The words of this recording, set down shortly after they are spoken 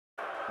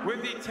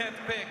With the 10th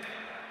pick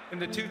in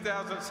the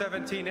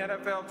 2017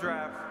 NFL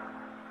Draft,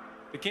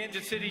 the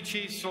Kansas City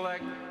Chiefs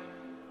select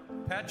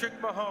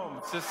Patrick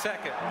Mahomes, the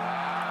second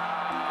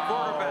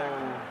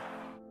quarterback.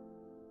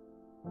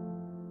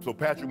 So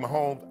Patrick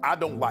Mahomes, I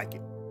don't like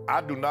it.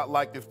 I do not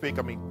like this pick.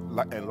 I mean,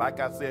 and like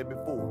I said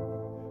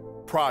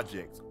before,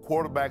 projects.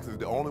 Quarterbacks is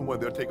the only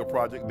one. They'll take a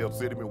project, they'll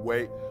sit him and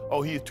wait.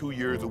 Oh, he's 2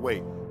 years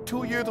away.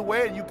 2 years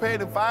away, and you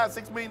paid him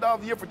 $5-6 million a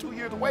year for 2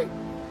 years away.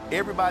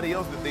 Everybody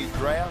else that they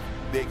draft,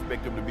 they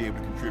expect them to be able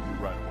to contribute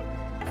right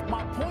away.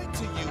 My point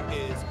to you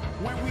is,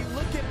 when we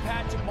look at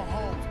Patrick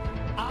Mahomes,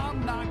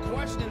 I'm not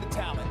questioning the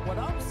talent. What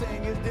I'm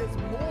saying is there's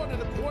more to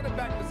the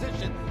quarterback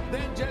position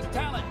than just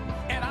talent.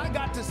 And I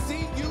got to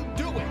see you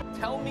do it.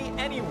 Tell me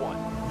anyone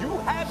you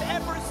have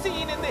ever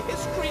seen in the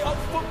history of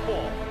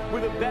football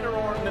with a better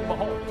arm than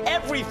Mahomes.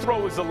 Every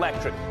throw is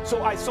electric.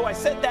 So I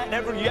said that, and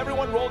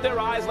everyone rolled their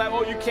eyes like,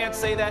 oh, you can't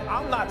say that.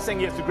 I'm not saying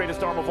he has the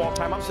greatest arm of all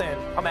time.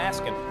 I'm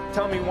asking,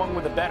 tell me one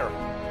with a better.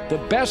 The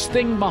best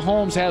thing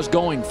Mahomes has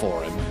going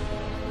for him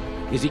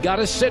is he got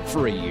to sit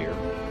for a year.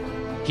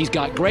 He's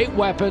got great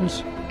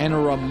weapons and a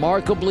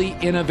remarkably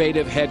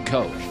innovative head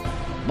coach.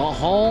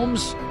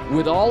 Mahomes,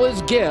 with all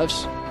his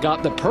gifts,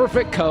 got the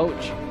perfect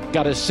coach,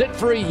 got to sit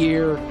for a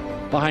year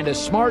behind a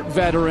smart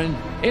veteran,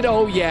 and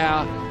oh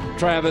yeah,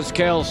 Travis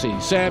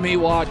Kelce, Sammy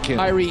Watkins,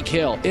 Tyreek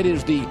Hill. It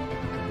is the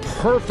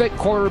perfect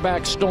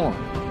quarterback storm.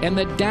 And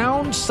the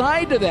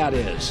downside to that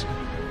is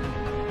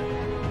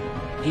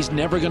he's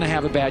never going to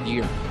have a bad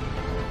year.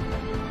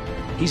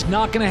 He's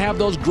not going to have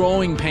those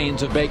growing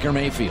pains of Baker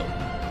Mayfield.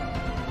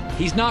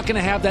 He's not going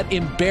to have that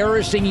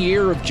embarrassing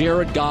year of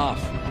Jared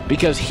Goff,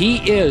 because he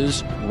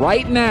is,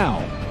 right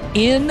now,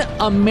 in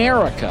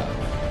America,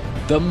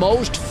 the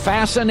most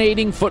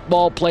fascinating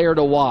football player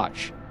to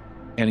watch.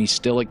 And he's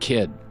still a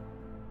kid.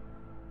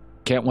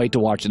 Can't wait to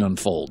watch it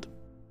unfold.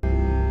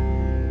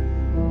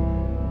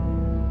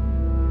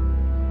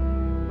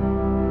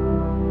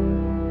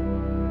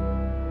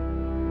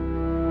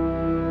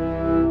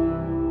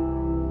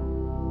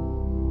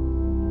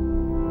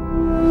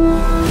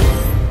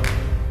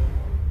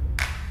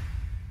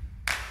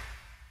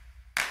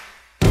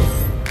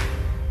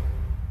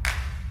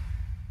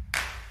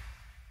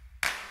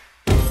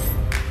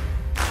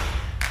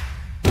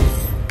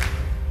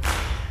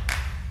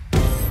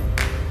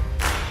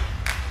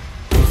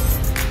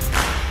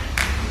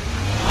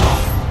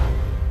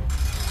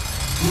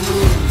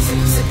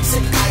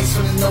 Sip ice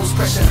from the nose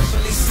pressure.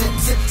 Release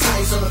zip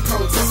ties on the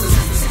protesters.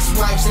 6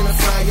 wives in a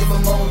fry, give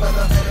them all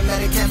weather.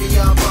 Automatic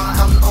caviar bar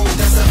out in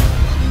Odessa.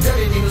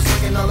 Dirty needles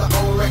taking all the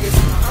old records.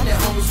 100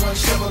 homes, 1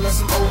 shovel, and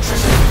some old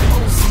treasure.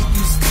 Old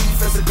CPU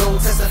Steve as a gold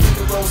tester.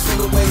 Finger roll,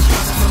 single wage,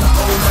 process from the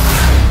old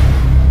records.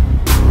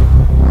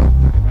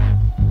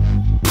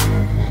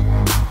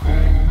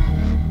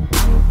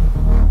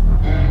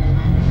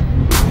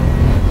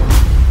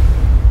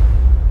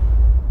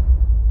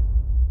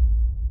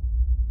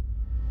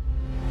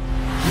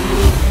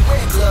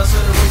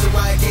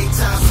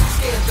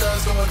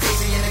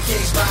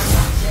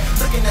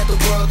 Looking at the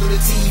world through the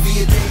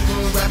TV, a big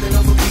room rapping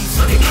over beats.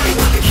 They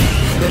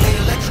made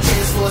electric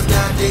chairs for us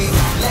nowadays.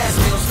 Last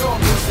meal, storm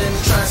bills, then we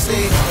try to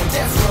stay. And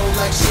death row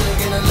like sugar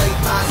in a late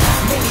pot.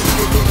 Maybe eat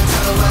a dick and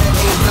tell her why it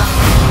ain't block.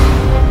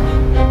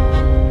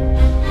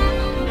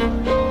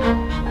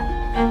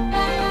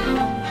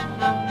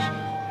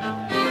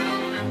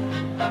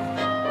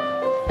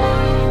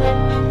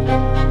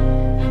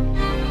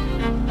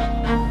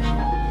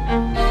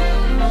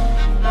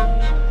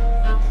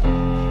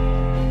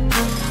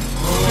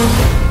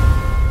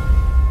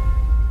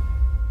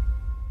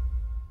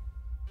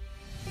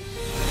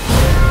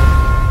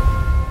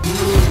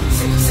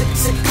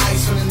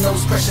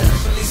 Nose pressure,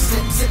 release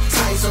zip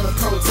ties on the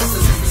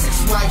protesters.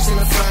 6 wives in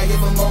a fry, give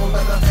them all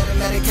weather.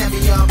 Automatic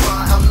caviar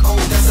bar out in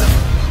Odessa.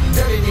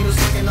 Dirty needles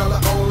taking all the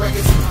old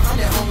records.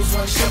 100 homes,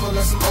 1 shovel,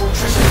 and some old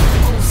treasure.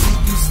 Old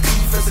CPU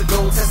Steve as a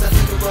gold tester.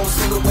 Finger roll,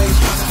 single wage,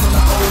 process from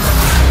the old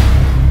records.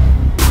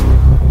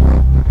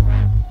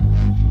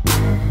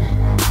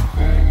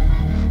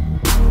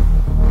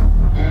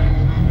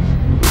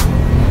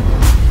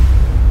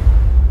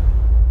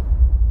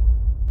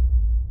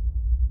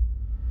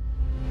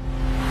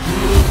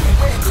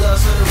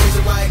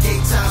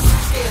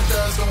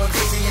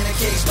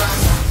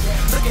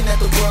 Looking at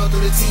the world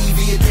through the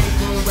TV, a big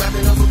room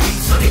rapping over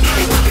beats. They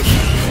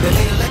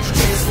made electric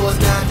chairs for us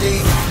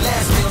nowadays.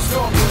 Last meal,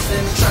 storm bills,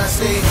 then we try to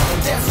stay.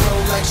 And death row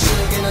like shit.